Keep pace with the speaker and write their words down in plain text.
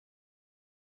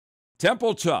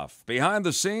Temple TUFF, Behind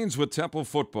the Scenes with Temple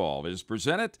Football, is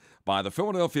presented by the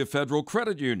Philadelphia Federal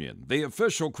Credit Union, the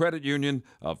official credit union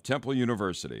of Temple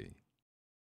University.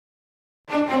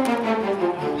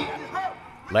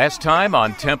 Last time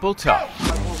on Temple TUFF.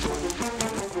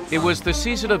 It was the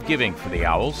season of giving for the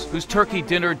Owls, whose turkey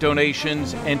dinner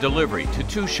donations and delivery to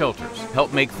 2 shelters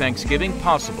helped make Thanksgiving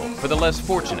possible for the less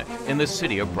fortunate in the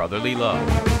city of brotherly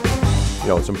love. You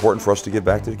know, it's important for us to give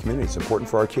back to the community. It's important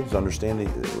for our kids to understand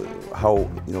how,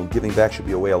 giving back should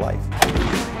be a way of life.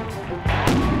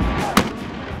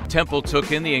 Temple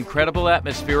took in the incredible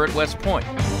atmosphere at West Point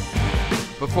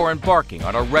before embarking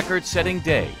on a record-setting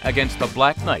day against the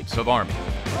Black Knights of Army.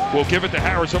 We'll give it to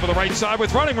Harris over the right side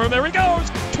with running room. There he goes.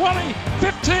 20,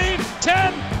 15,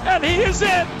 10, and he is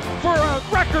in for a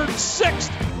record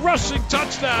 6th rushing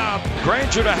touchdown.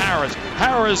 Granger to Harris.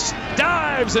 Harris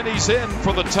dives and he's in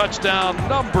for the touchdown,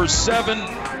 number 7.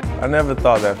 I never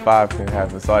thought that 5 could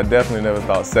happen, so I definitely never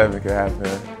thought 7 could happen.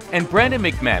 And Brandon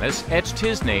McManus etched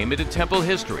his name into Temple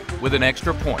history with an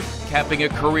extra point, capping a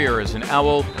career as an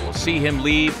Owl that will see him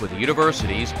leave with the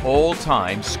university's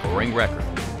all-time scoring record.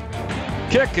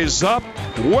 Kick is up.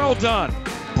 Well done,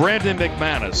 Brandon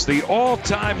McManus, the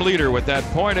all-time leader with that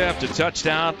point after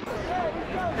touchdown.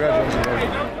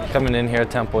 Coming in here at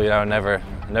Temple, never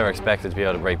expected to be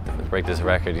able to break this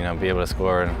record. Be able to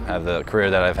score and have the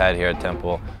career that I've had here at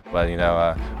Temple. But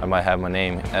I might have my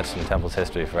name etched in Temple's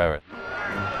history forever.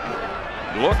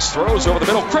 Looks, throws over the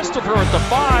middle. Christopher at the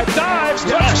 5, dives,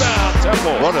 touchdown,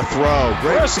 Temple. What a throw.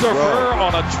 Great Christopher throw.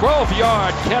 on a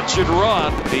 12-yard catch and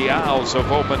run. The Owls have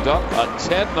opened up a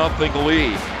 10-0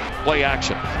 lead. Play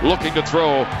action, looking to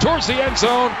throw towards the end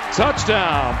zone.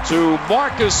 Touchdown to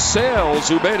Marcus Sales,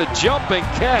 who made a jumping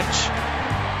catch.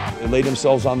 They laid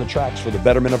themselves on the tracks for the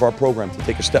betterment of our program to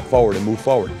take a step forward and move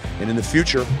forward. And in the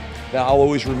future, I'll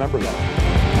always remember that.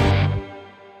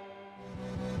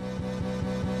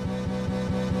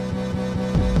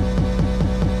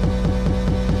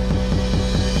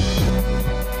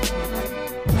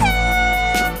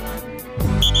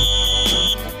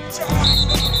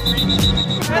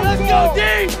 Let's go, D!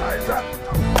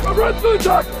 Run through the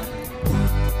tackle!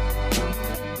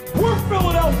 We're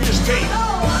Philadelphia's team!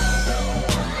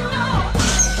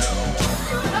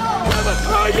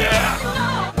 Oh, yeah!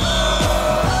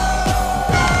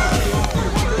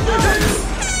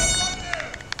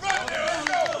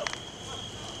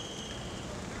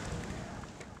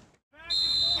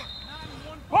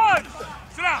 Pause!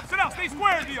 Sit down, stay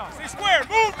square, Dion. Stay square,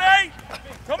 move, man!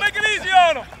 Don't make it easy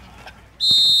on them!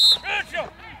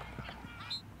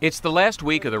 It's the last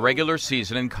week of the regular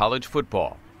season in college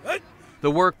football. The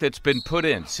work that's been put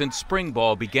in since spring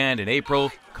ball began in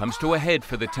April comes to a head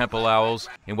for the Temple Owls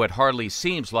in what hardly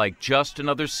seems like just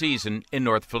another season in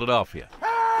North Philadelphia.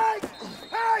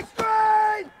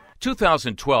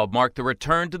 2012 marked the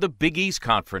return to the Big East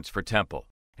Conference for Temple,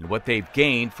 and what they've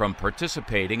gained from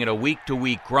participating in a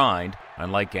week-to-week grind,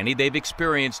 unlike any they've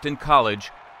experienced in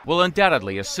college, will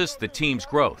undoubtedly assist the team's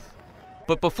growth.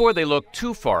 But before they look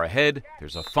too far ahead,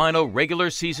 there's a final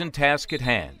regular season task at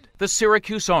hand, the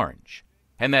Syracuse Orange.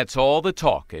 And that's all the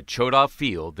talk at Chodoff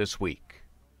Field this week.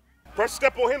 Press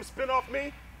step on him, spin off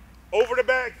me, over the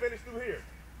bag, finish through here.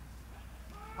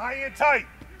 High and tight.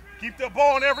 Keep the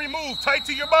ball in every move, tight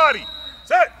to your body.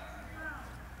 Set.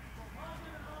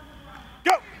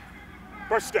 Go.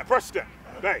 Press step,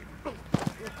 bang.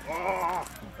 Oh,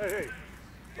 hey.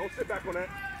 Don't sit back on that.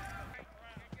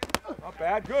 Not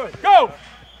bad, good. Go!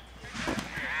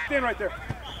 Stand right there.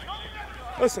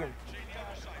 Listen.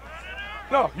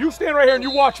 No, you stand right here and you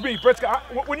watch me,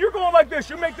 Britzka. When you're going like this,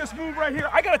 you make this move right here.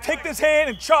 I gotta take this hand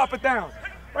and chop it down.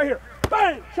 Right here.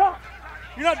 Bang! Chop!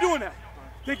 You're not doing that.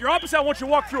 Take your opposite, I want you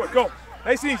to walk through it. Go.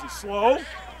 Nice and easy. Slow,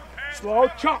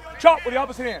 chop. Chop with the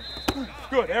opposite hand.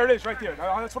 Good, there it is right there.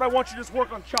 Now, that's what I want you to just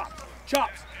work on. Chops.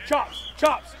 Chop.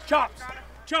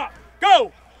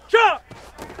 Go! Chop!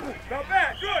 Not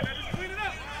bad, good. Now just clean it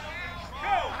up.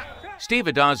 Go! Steve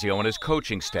Adazio and his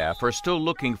coaching staff are still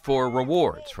looking for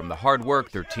rewards from the hard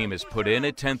work their team has put in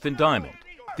at 10th and Diamond.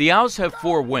 The Owls have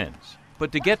 4 wins,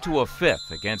 but to get to a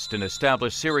 5th against an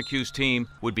established Syracuse team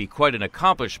would be quite an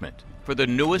accomplishment for the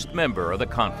newest member of the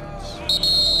conference.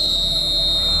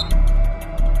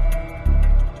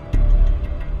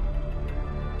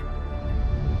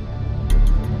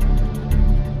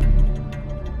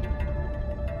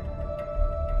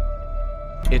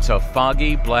 It's a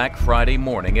foggy Black Friday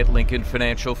morning at Lincoln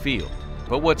Financial Field,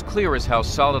 but what's clear is how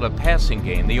solid a passing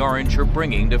game the Orange are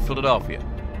bringing to Philadelphia.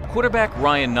 Quarterback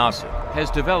Ryan Nassib has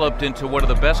developed into one of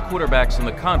the best quarterbacks in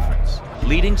the conference,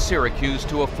 leading Syracuse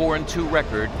to a 4-2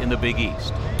 record in the Big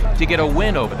East. To get a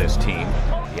win over this team,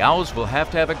 the the Owls will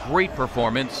have to have a great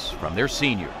performance from their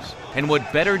seniors. And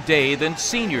what better day than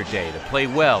senior day to play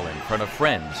well in front of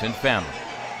friends and family.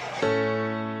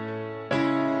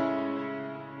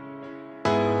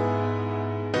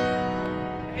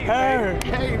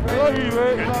 Hey, love you,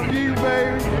 man. Love you,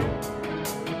 baby.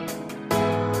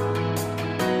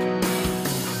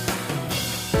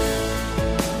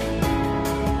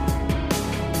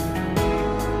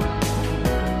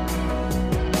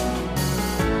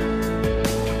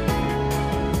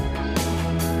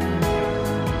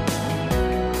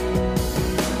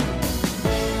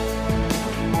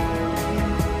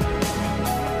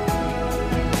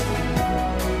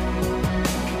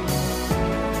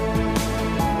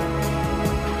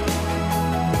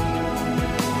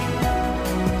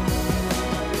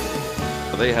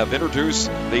 They have introduced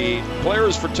the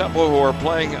players for Temple who are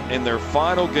playing in their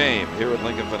final game here at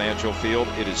Lincoln Financial Field.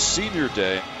 It is senior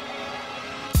day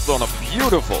on a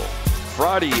beautiful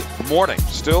Friday morning,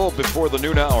 still before the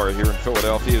noon hour here in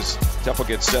Philadelphia as Temple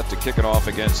gets set to kick it off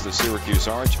against the Syracuse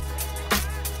Orange.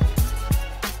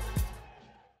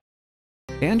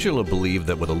 Angela believed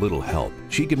that with a little help,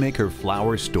 she could make her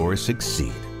flower store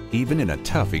succeed, even in a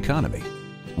tough economy.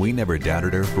 We never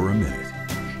doubted her for a minute.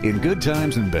 In good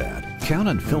times and bad, count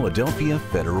on Philadelphia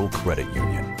Federal Credit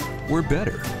Union. We're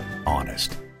better,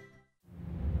 honest.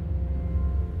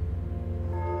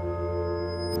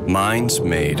 Minds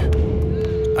made.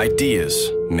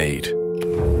 Ideas made.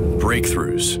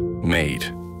 Breakthroughs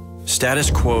made.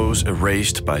 Status quos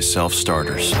erased by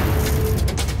self-starters.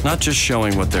 Not just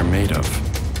showing what they're made of,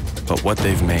 but what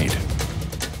they've made.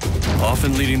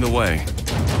 Often leading the way.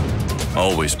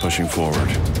 Always pushing forward.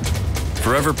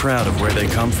 Forever proud of where they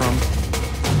come from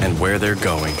and where they're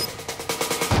going.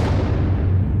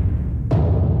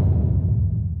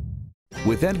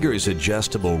 With Edgar's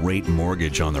adjustable rate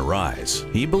mortgage on the rise,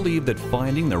 he believed that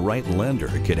finding the right lender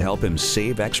could help him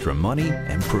save extra money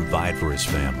and provide for his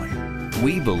family.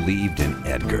 We believed in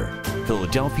Edgar.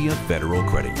 Philadelphia Federal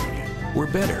Credit Union.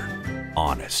 We're better,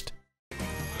 honest.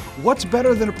 What's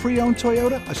better than a pre-owned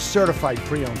Toyota? A certified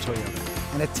pre-owned Toyota.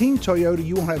 And at Team Toyota,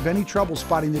 you won't have any trouble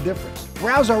spotting the difference.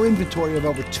 Browse our inventory of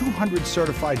over 200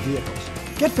 certified vehicles.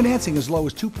 Get financing as low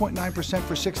as 2.9%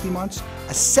 for 60 months,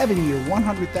 a 7-year,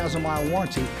 100,000-mile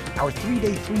warranty, our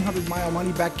 3-day, 300-mile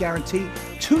money-back guarantee,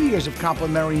 2 years of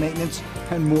complimentary maintenance,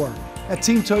 and more. At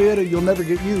Team Toyota, you'll never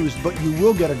get used, but you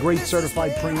will get a great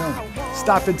certified pre-owned.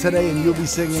 Stop in today and you'll be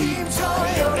singing, Team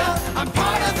Toyota, I'm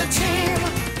part of the team.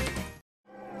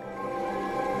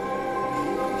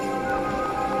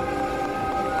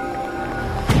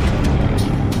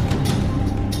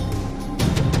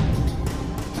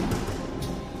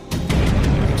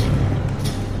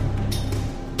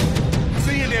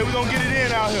 We're gonna get it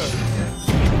in out here.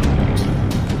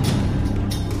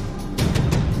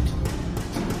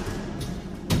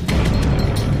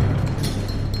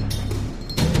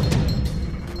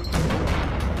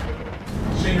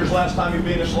 Seniors, last time you'd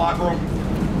be in this locker room,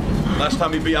 last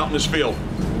time you'd be out in this field.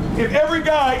 If every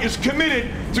guy is committed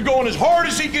to going as hard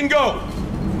as he can go,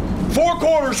 4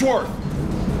 quarters worth,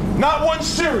 not one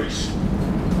series,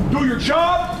 do your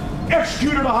job,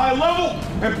 execute at a high level,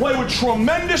 and play with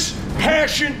tremendous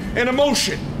passion and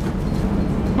emotion.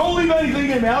 Don't leave anything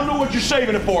in there. I don't know what you're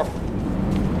saving it for.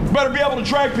 You better be able to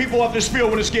drag people off this field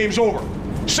when this game's over.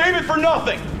 Save it for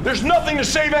nothing. There's nothing to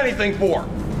save anything for.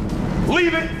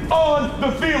 Leave it on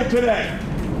the field today.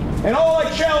 And all I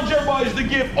challenge everybody is to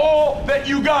give all that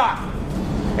you got.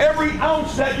 Every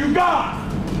ounce that you got.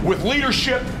 With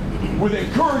leadership, with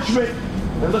encouragement,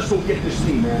 and let's go get this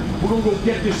team, man. We're going to go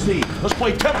get this team. Let's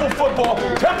play Temple football.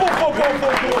 Temple football.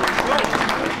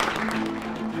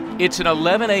 It's an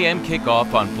 11 a.m.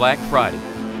 kickoff on Black Friday.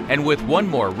 And with one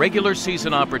more regular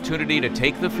season opportunity to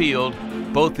take the field,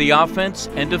 both the offense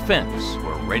and defense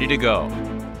were ready to go.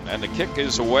 And the kick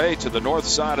is away to the north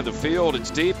side of the field. It's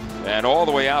deep and all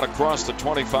the way out across the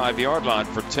 25-yard line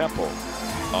for Temple.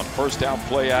 On first down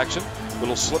play action,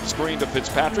 little slip screen to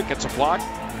Fitzpatrick. Gets a block.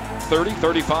 30,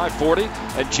 35, 40,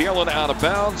 and Jalen out of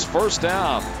bounds. First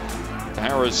down.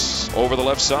 Harris over the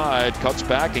left side, cuts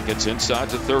back and gets inside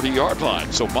the 30-yard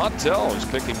line. So Montel is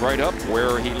picking right up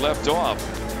where he left off.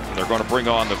 And they're going to bring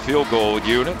on the field goal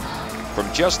unit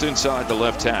from just inside the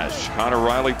left hash. Connor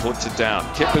Riley puts it down.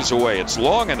 Kick is away. It's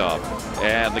long enough,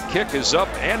 and the kick is up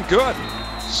and good.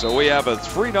 So we have a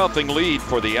 3-0 lead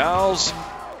for the Owls.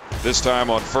 This time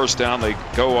on first down, they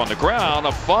go on the ground.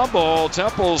 A fumble.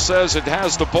 Temple says it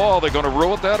has the ball. They're going to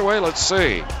rule it that way? Let's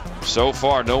see. So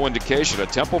far, no indication. A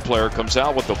Temple player comes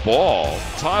out with the ball.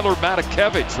 Tyler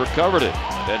Matakevich recovered it.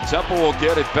 Then Temple will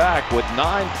get it back with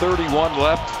 9:31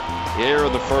 left here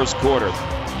in the first quarter.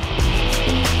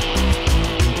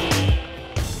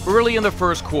 Early in the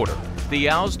first quarter, the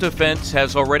Owls' defense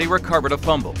has already recovered a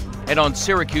fumble. And on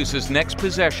Syracuse's next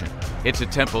possession, it's a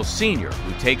Temple senior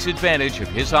who takes advantage of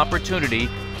his opportunity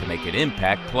to make an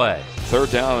impact play.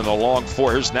 Third down and a long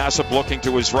 4. Here's Nassib looking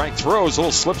to his right, throws a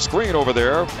little slip screen over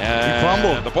there, and he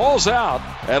fumbled. The ball's out.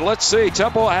 And let's see,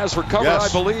 Temple has recovered, Yes.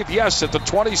 I believe, yes, at the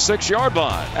 26-yard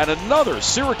line. And another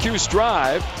Syracuse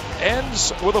drive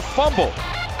ends with a fumble.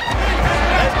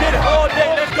 Let's get it all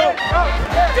day. Let's go.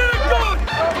 Get it going.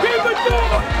 Keep it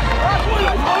going.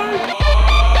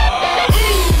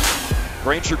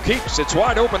 Granger keeps. It's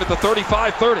wide open at the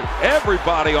 35-30.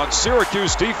 Everybody on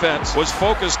Syracuse defense was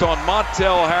focused on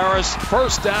Montel Harris.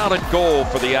 First down and goal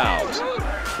for the Owls.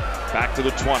 Back to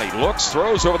the 20. Looks,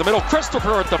 throws over the middle.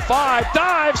 Christopher at the 5.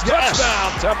 Dives. Yes.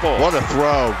 Touchdown, Temple. What a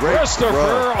throw. Great Christopher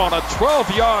throw. on a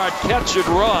 12-yard catch and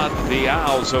run. The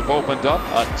Owls have opened up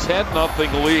a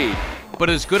 10-0 lead. But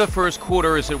as good a first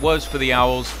quarter as it was for the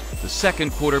Owls, the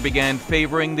second quarter began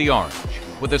favoring the Orange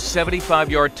with a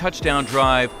 75-yard touchdown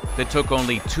drive that took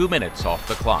only 2 minutes off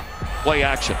the clock. Play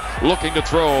action, looking to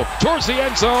throw towards the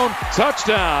end zone.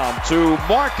 Touchdown to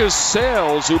Marcus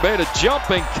Sales, who made a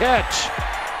jumping catch.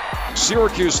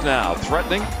 Syracuse now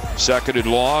threatening, second and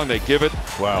long. They give it,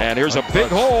 and here's a big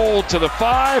hole to the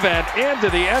 5 and into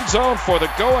the end zone for the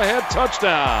go-ahead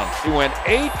touchdown. He went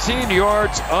 18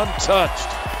 yards untouched.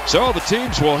 So the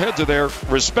teams will head to their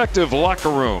respective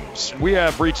locker rooms. We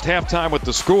have reached halftime with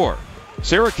the score.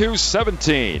 Syracuse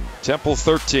 17, Temple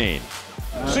 13.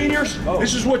 Seniors,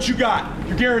 this is what you got.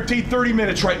 You're guaranteed 30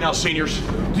 minutes right now, seniors.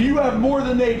 Do you have more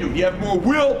than they do? Do you have more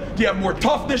will? Do you have more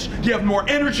toughness? Do you have more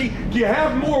energy? Do you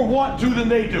have more want to than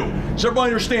they do? Does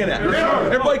everybody understand that?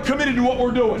 Everybody committed to what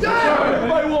we're doing?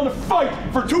 Everybody willing to fight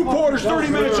for 2 quarters, 30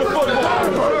 minutes of football?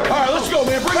 All right, let's go,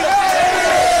 man. Bring it up.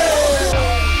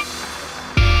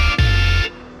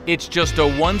 It's just a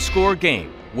one-score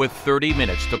game with 30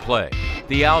 minutes to play.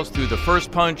 The Owls threw the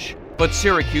first punch, but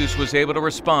Syracuse was able to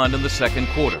respond in the second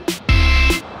quarter.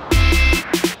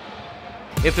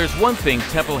 If there's one thing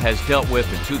Temple has dealt with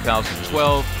in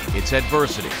 2012, it's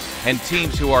adversity. And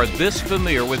teams who are this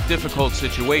familiar with difficult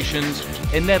situations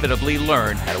inevitably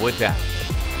learn how to adapt.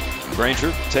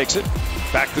 Granger takes it,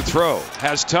 back to throw,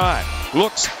 has time,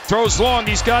 looks, throws long.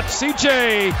 He's got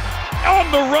CJ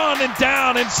on the run and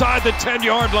down inside the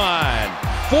 10-yard line.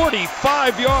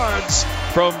 45 yards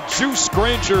from Juice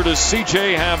Granger to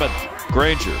CJ Hammond.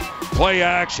 Granger, play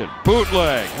action,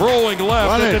 bootleg, rolling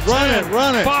left into 10,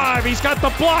 run it. 5, he's got the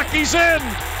block, he's in,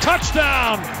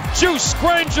 touchdown, Juice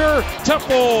Granger.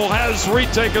 Temple has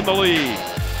retaken the lead.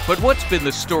 But what's been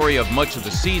the story of much of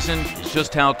the season is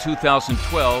just how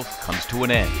 2012 comes to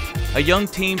an end. A young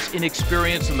team's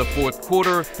inexperience in the fourth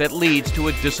quarter that leads to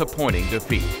a disappointing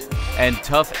defeat. And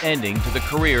tough ending to the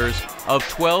careers of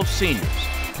 12 seniors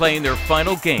playing their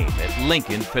final game at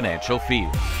Lincoln Financial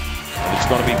Field. It's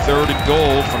going to be third and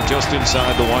goal from just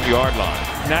inside the 1-yard line.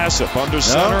 Nassib under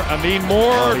center. Amin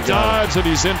Moore dives and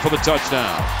he's in for the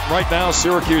touchdown. Right now,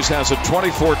 Syracuse has a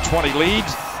 24-20 lead.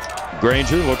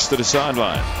 Granger looks to the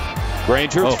sideline.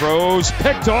 Granger throws,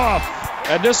 picked off.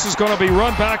 And this is going to be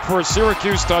run back for a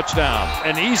Syracuse touchdown.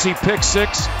 An easy pick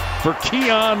 6 for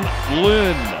Keon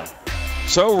Lynn.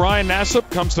 So Ryan Nassib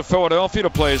comes to Philadelphia to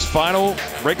play his final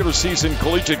regular season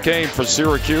collegiate game for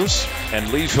Syracuse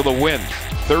and leaves with a win,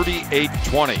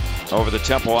 38-20 over the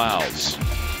Temple Owls.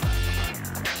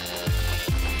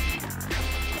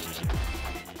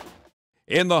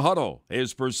 In the Huddle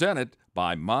is presented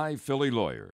by My Philly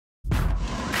Lawyer.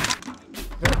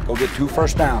 Go get 2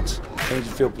 first downs. Change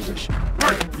the field position.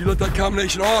 You let that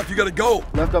combination off, you gotta go.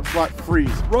 Left up slot, freeze.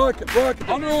 Rock,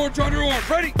 under orange,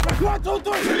 ready? 1, 2,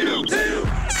 3.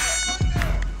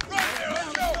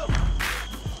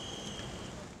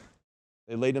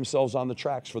 They laid themselves on the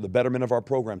tracks for the betterment of our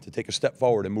program to take a step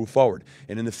forward and move forward.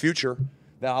 And in the future,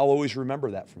 I'll always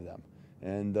remember that from them.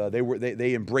 And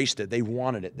they embraced it. They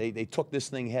wanted it. They took this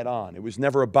thing head on. It was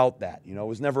never about that. You know, it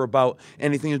was never about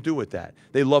anything to do with that.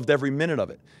 They loved every minute of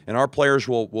it. And our players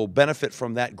will benefit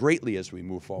from that greatly as we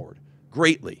move forward.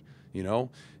 Greatly, you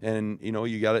know. And you know,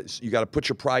 you got to put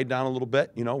your pride down a little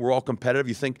bit. You know, we're all competitive.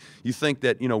 You think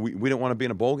that, you know, we don't want to be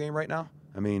in a bowl game right now?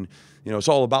 I mean, you know, it's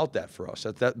all about that for us.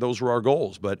 Those were our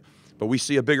goals, but we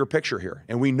see a bigger picture here,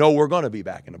 and we know we're going to be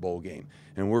back in a bowl game,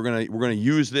 and we're going to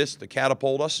use this to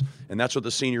catapult us, and that's what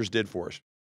the seniors did for us.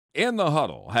 In the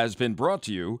Huddle has been brought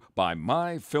to you by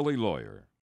My Philly Lawyer.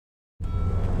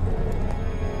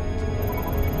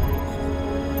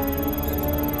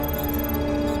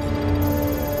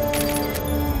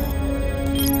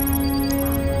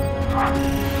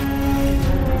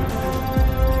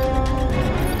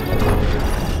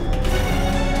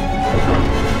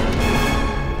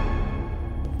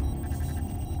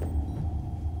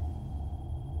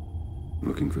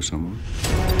 looking for someone.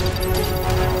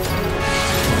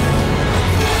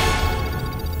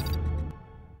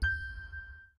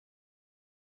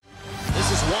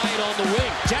 This is Wyatt on the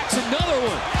wing. Jackson, another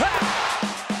one.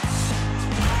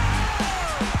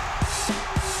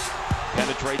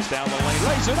 Penetrates down the lane,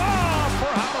 lays it off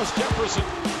for Hollis Jefferson.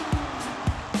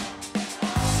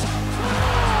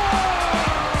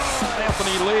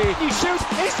 Anthony Lee, he shoots,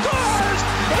 he scores!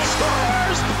 He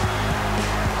scores!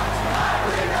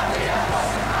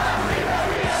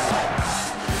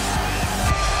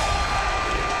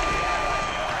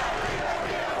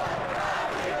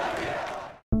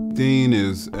 Dean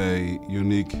is a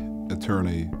unique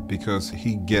attorney because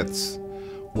he gets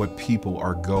what people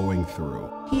are going through.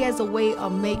 He has a way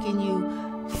of making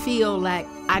you feel like,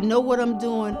 I know what I'm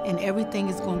doing and everything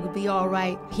is going to be all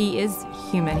right. He is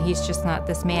human. He's just not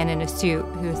this man in a suit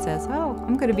who says, oh,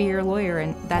 I'm going to be your lawyer,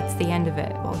 and that's the end of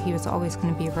it. Well, he was always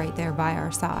going to be right there by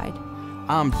our side.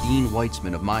 I'm Dean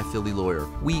Weitzman of My Philly Lawyer.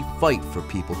 We fight for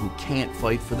people who can't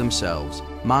fight for themselves.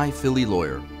 My Philly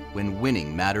Lawyer, when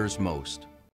winning matters most.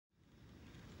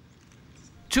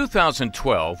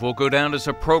 2012 will go down as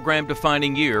a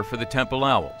program-defining year for the Temple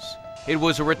Owls. It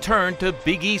was a return to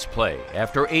Big East play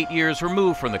after 8 years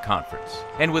removed from the conference.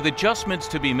 And with adjustments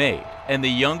to be made and the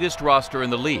youngest roster in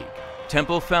the league,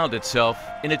 Temple found itself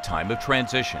in a time of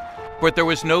transition. But there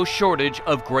was no shortage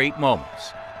of great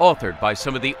moments, authored by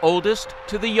some of the oldest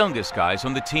to the youngest guys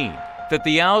on the team, that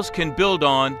the Owls can build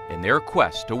on in their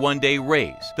quest to one day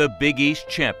raise the Big East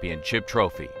Championship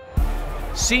trophy.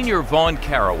 Senior Vaughn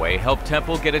Caraway helped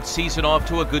Temple get its season off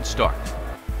to a good start,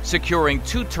 securing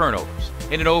 2 turnovers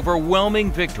in an overwhelming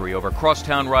victory over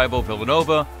crosstown rival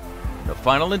Villanova in the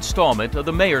final installment of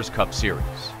the Mayor's Cup Series.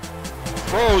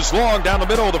 Throws long down the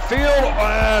middle of the field,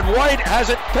 and White has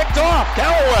it picked off.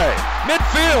 Caraway,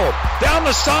 midfield, down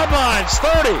the sidelines,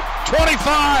 30,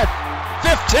 25,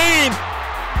 15,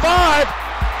 5,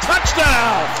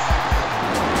 touchdown!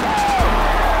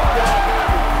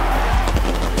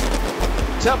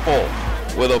 Temple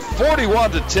with a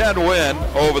 41-10 win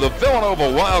over the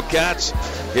Villanova Wildcats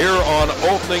here on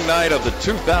opening night of the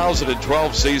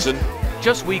 2012 season.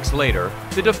 Just weeks later,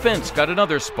 the defense got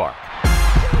another spark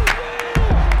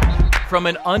from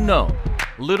an unknown,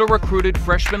 little-recruited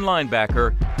freshman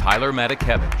linebacker, Tyler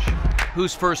Matakevich,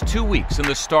 whose first 2 weeks in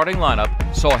the starting lineup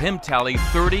saw him tally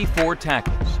 34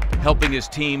 tackles, helping his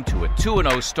team to a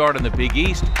 2-0 start in the Big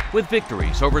East with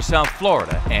victories over South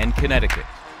Florida and Connecticut.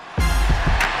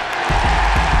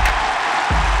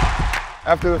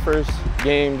 After the first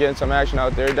game, getting some action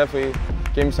out there, definitely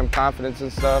gave me some confidence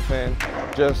and stuff, and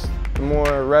just the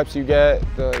more reps you get,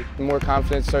 the more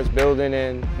confidence starts building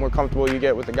and more comfortable you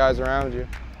get with the guys around you.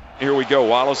 Here we go.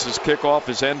 Wallace's kickoff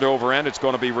is end over end. It's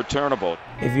going to be returnable.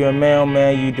 If you're a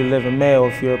mailman, you deliver mail.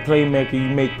 If you're a playmaker, you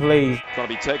make plays. Going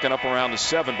to be taken up around the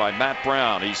 7 by Matt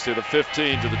Brown. He's to the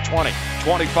 15, to the 20,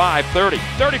 25, 30.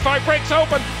 35 breaks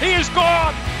open. He is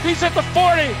gone. He's at the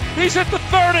 40. He's at the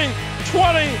 30,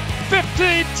 20,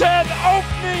 15, 10.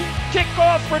 Opening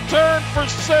kickoff return for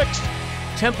 6.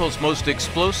 Temple's most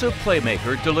explosive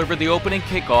playmaker delivered the opening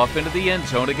kickoff into the end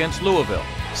zone against Louisville,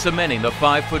 cementing the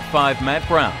 5'5" Matt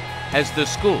Brown as the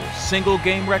school's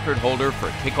single-game record holder for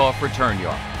kickoff return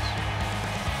yards.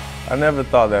 I never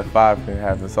thought that 5 could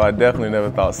happen, so I definitely never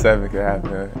thought 7 could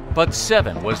happen. But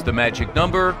 7 was the magic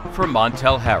number for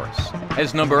Montel Harris,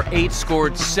 as number 8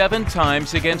 scored 7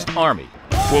 times against Army.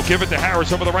 We'll give it to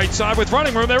Harris over the right side with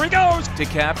running room. There he goes! To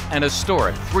cap an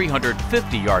historic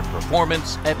 350-yard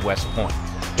performance at West Point.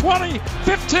 20,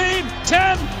 15,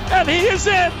 10, and he is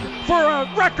in for a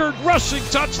record rushing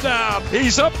touchdown.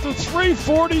 He's up to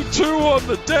 342 on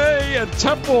the day, and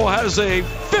Temple has a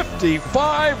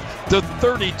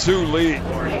 55-32 lead.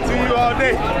 See you all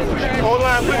day. Hold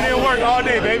on, putting in work all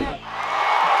day, baby.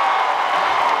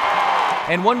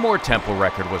 And one more Temple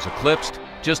record was eclipsed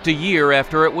just a year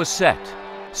after it was set.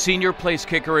 Senior place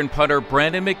kicker and punter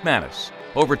Brandon McManus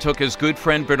overtook his good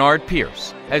friend Bernard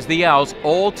Pierce as the Owls'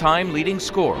 all-time leading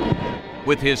scorer,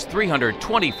 with his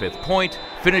 325th point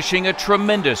finishing a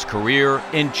tremendous career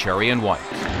in cherry and white.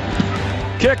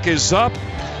 Kick is up.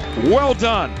 Well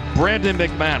done, Brandon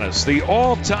McManus, the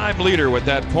all-time leader with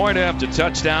that point after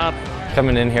touchdown.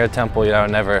 Coming in here at Temple, I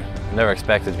never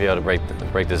expected to be able to break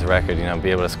this record, be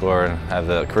able to score and have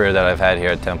the career that I've had here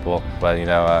at Temple. But,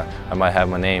 I might have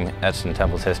my name etched in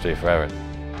Temple's history forever.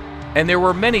 And there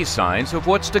were many signs of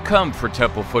what's to come for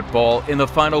Temple football in the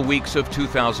final weeks of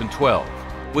 2012,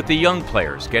 with the young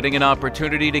players getting an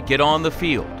opportunity to get on the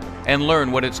field and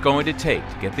learn what it's going to take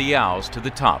to get the Owls to the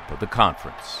top of the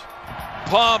conference.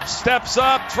 Pump, steps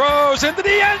up, throws into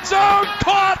the end zone,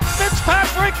 caught,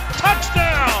 Fitzpatrick,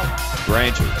 touchdown!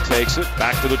 Granger takes it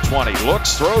back to the 20,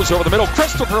 looks, throws over the middle.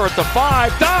 Christopher at the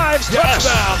 5, dives,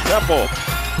 touchdown, Temple.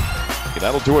 Okay,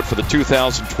 that'll do it for the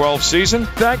 2012 season.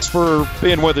 Thanks for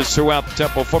being with us throughout the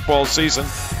Temple football season.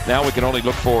 Now we can only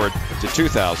look forward to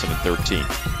 2013.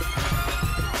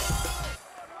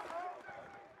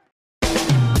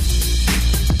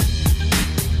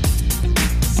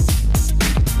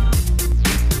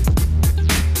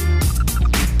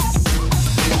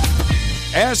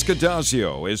 Ask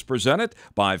Adazio is presented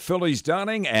by Phillies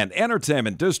Dining and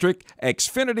Entertainment District,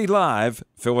 Xfinity Live,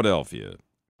 Philadelphia.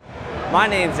 My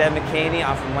name's Ed McCaney.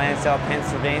 I'm from Lansdale,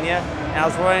 Pennsylvania, and I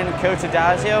was wondering, Coach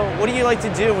Adazio, what do you like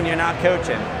to do when you're not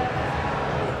coaching?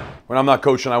 When I'm not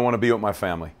coaching, I want to be with my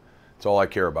family. That's all I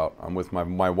care about. I'm with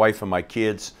my wife and my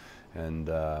kids, and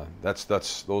those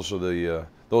are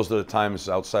the times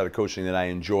outside of coaching that I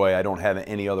enjoy. I don't have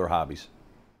any other hobbies.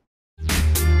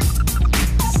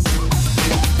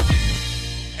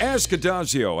 Ask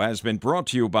Adazio has been brought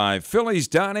to you by Phillies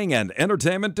Dining and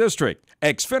Entertainment District,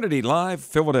 Xfinity Live,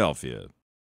 Philadelphia.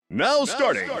 Now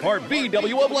starting for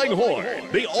VW of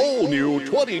Langhorne, the all-new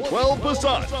 2012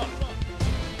 Passat.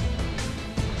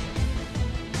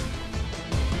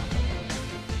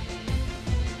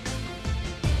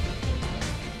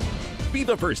 Be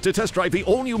the first to test drive the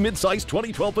all-new mid-size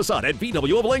 2012 Passat at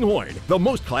VW of Langhorne. The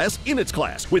most class in its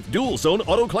class with dual-zone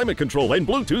auto climate control and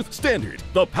Bluetooth standard.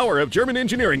 The power of German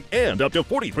engineering and up to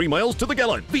 43 miles to the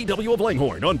gallon. VW of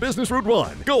Langhorne on Business Route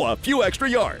 1. Go a few extra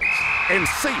yards and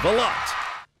save a lot.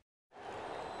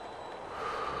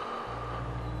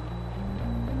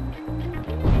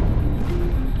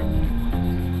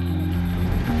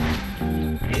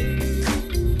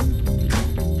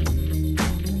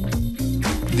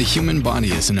 The human body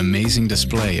is an amazing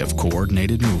display of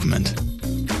coordinated movement.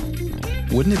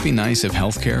 Wouldn't it be nice if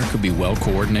healthcare could be well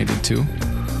coordinated too?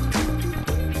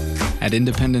 At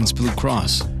Independence Blue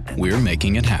Cross, we're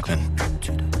making it happen.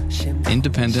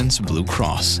 Independence Blue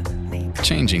Cross,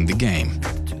 changing the game.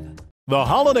 The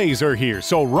holidays are here,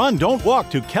 so run, don't walk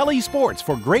to Kelly Sports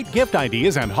for great gift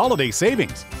ideas and holiday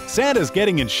savings. Santa's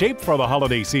getting in shape for the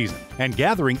holiday season and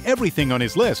gathering everything on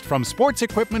his list from sports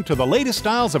equipment to the latest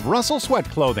styles of Russell sweat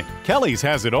clothing. Kelly's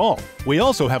has it all. We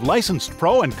also have licensed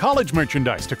pro and college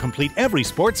merchandise to complete every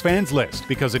sports fan's list,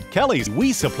 because at Kelly's,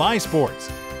 we supply sports.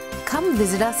 Come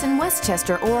visit us in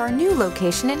Westchester or our new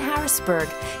location in Harrisburg.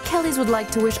 Kelly's would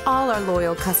like to wish all our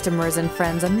loyal customers and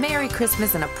friends a Merry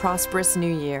Christmas and a prosperous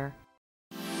New Year.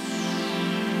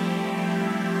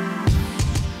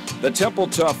 The Temple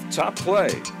TUFF Top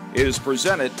Play is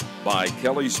presented by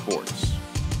Kelly Sports.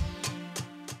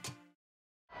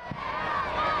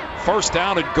 First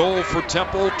down and goal for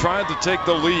Temple, trying to take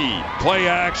the lead. Play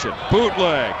action,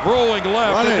 bootleg, rolling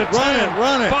left.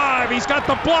 Run it. 5, he's got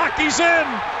the block, he's in.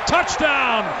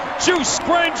 Touchdown, Juice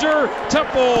Granger.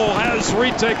 Temple has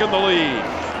retaken the lead.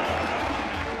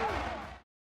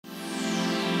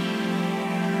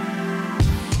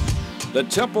 The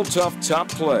Temple TUFF Top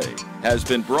Play has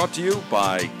been brought to you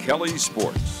by Kelly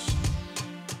Sports.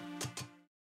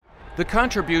 The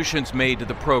contributions made to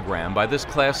the program by this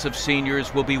class of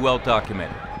seniors will be well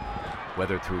documented.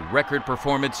 Whether through record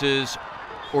performances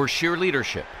or sheer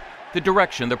leadership, the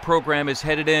direction the program is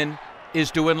headed in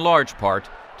is due in large part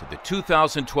to the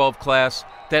 2012 class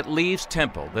that leaves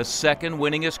Temple the second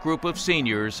winningest group of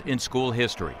seniors in school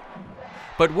history.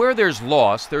 But where there's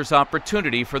loss, there's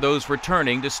opportunity for those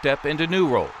returning to step into new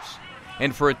roles.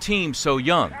 And for a team so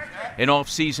young, an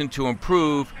off-season to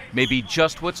improve may be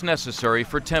just what's necessary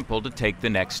for Temple to take the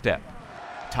next step.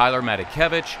 Tyler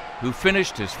Matakevich, who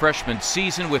finished his freshman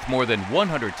season with more than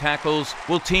 100 tackles,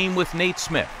 will team with Nate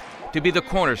Smith to be the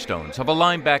cornerstones of a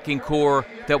linebacking core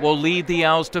that will lead the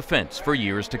Owls' defense for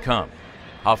years to come.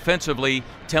 Offensively,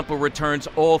 Temple returns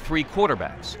all 3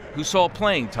 quarterbacks who saw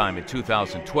playing time in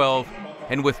 2012,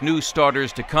 and with new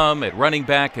starters to come at running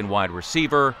back and wide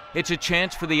receiver, it's a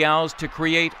chance for the Owls to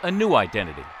create a new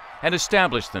identity and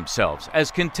establish themselves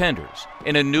as contenders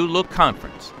in a new-look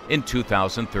conference in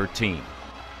 2013.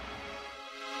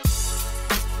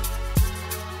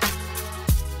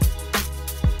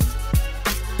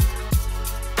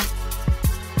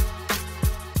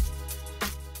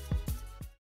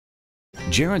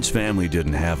 Jared's family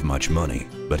didn't have much money,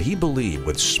 but he believed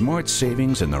with smart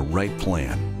savings and the right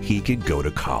plan, he could go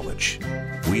to college.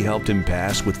 We helped him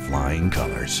pass with flying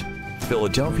colors.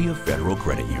 Philadelphia Federal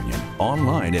Credit Union.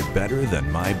 Online at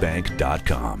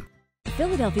betterthanmybank.com.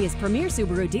 Philadelphia's premier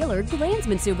Subaru dealer,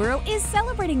 Glansman Subaru, is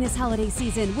celebrating this holiday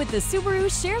season with the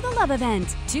Subaru Share the Love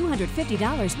event.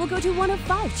 $250 will go to one of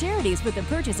 5 charities with the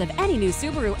purchase of any new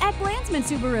Subaru at Glansman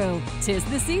Subaru. 'Tis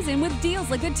the season with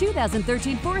deals like the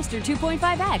 2013 Forester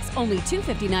 2.5X, only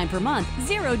 $259 per month,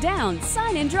 0 down,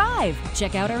 sign and drive.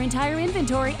 Check out our entire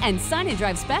inventory and sign and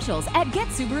drive specials at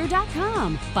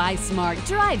getsubaru.com. Buy smart,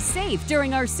 drive safe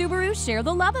during our Subaru Share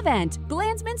the Love event.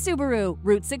 Glansman Subaru,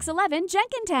 Route 611,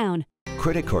 Jenkintown.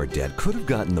 Credit card debt could have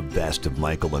gotten the best of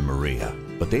Michael and Maria,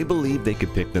 but they believed they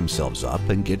could pick themselves up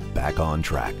and get back on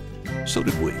track. So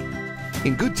did we.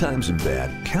 In good times and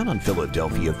bad, count on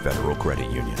Philadelphia Federal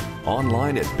Credit Union.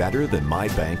 Online at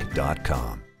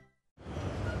betterthanmybank.com.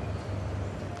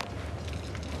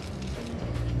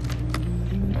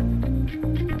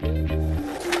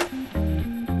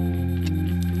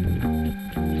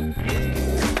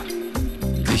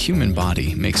 The human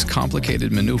body makes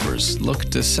complicated maneuvers look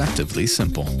deceptively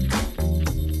simple.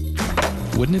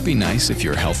 Wouldn't it be nice if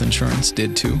your health insurance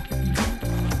did too?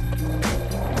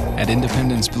 At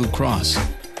Independence Blue Cross,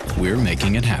 we're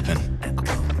making it happen.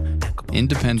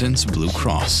 Independence Blue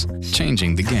Cross,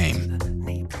 changing the game.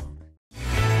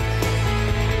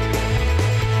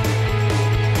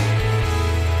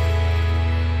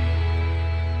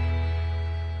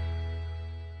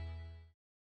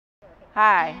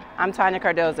 Hi, I'm Tanya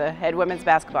Cardoza, head women's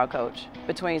basketball coach.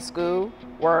 Between school,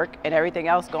 work, and everything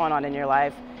else going on in your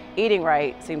life, eating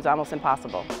right seems almost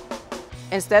impossible.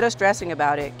 Instead of stressing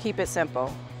about it, keep it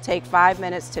simple. Take 5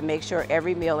 minutes to make sure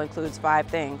every meal includes 5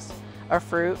 things: a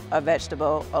fruit, a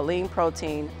vegetable, a lean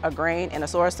protein, a grain, and a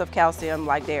source of calcium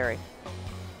like dairy.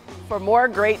 For more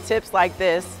great tips like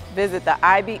this, visit the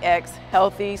IBX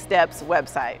Healthy Steps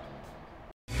website.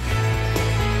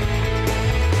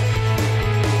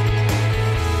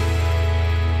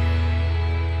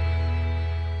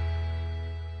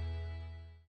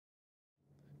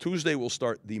 Tuesday will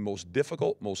start the most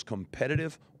difficult, most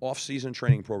competitive off-season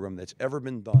training program that's ever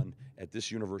been done at this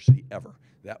university ever.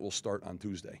 That will start on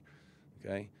Tuesday,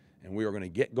 okay? And we are going to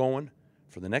get going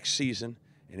for the next season,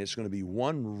 and it's going to be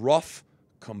one rough,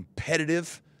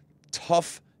 competitive,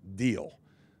 tough deal.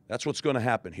 That's what's going to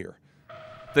happen here.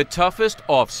 The toughest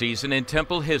offseason in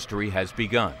Temple history has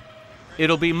begun.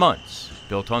 It'll be months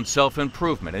built on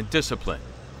self-improvement and discipline,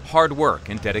 hard work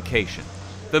and dedication.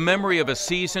 The memory of a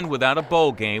season without a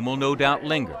bowl game will no doubt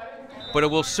linger, but it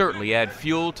will certainly add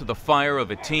fuel to the fire of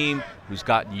a team who's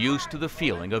gotten used to the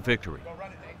feeling of victory.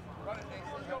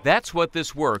 That's what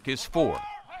this work is for,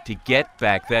 to get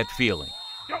back that feeling,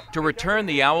 to return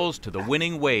the Owls to the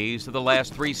winning ways of the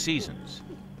last 3 seasons,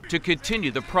 to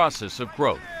continue the process of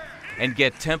growth and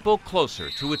get Temple closer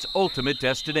to its ultimate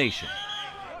destination,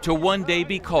 to one day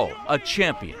be called a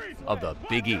champion of the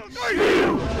Big East.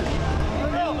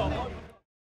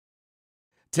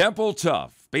 Temple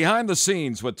Tough, behind the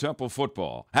scenes with Temple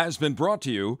football, has been brought to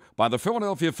you by the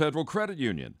Philadelphia Federal Credit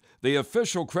Union, the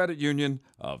official credit union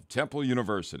of Temple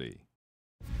University.